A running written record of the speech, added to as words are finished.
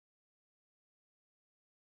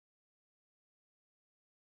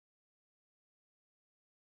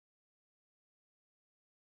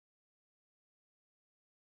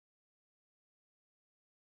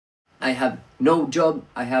I have no job,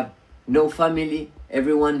 I have no family,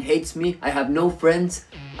 everyone hates me, I have no friends.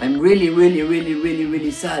 I'm really, really, really, really, really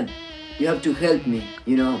sad. You have to help me,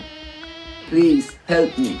 you know. Please,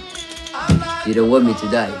 help me. You don't want me to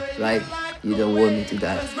die, right? You don't want me to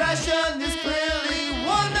die.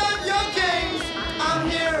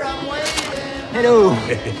 Hello.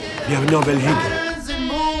 Bienvenue en Belgique.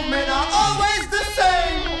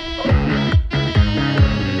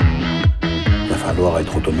 Il va falloir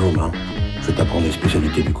être autonome, hein. Je vais t'apprendre les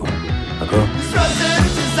spécialités du coin. D'accord?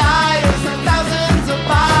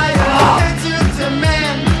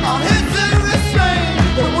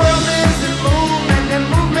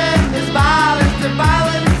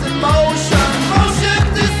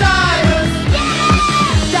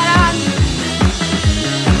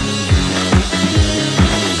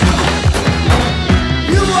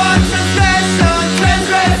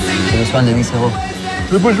 J'ai besoin de 10 euros.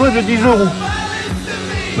 Le besoin de 10 euros.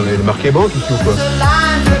 Vous avez marqué banque ici ou quoi?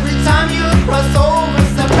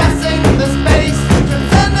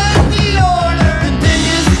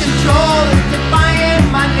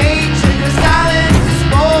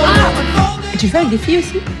 Tu fais avec des filles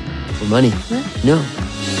aussi? For money? Ouais. No.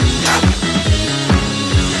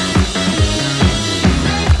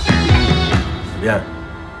 Bien.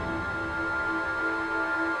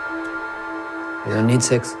 I don't need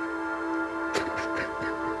sex.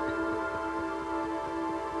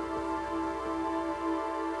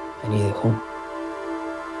 I need a home.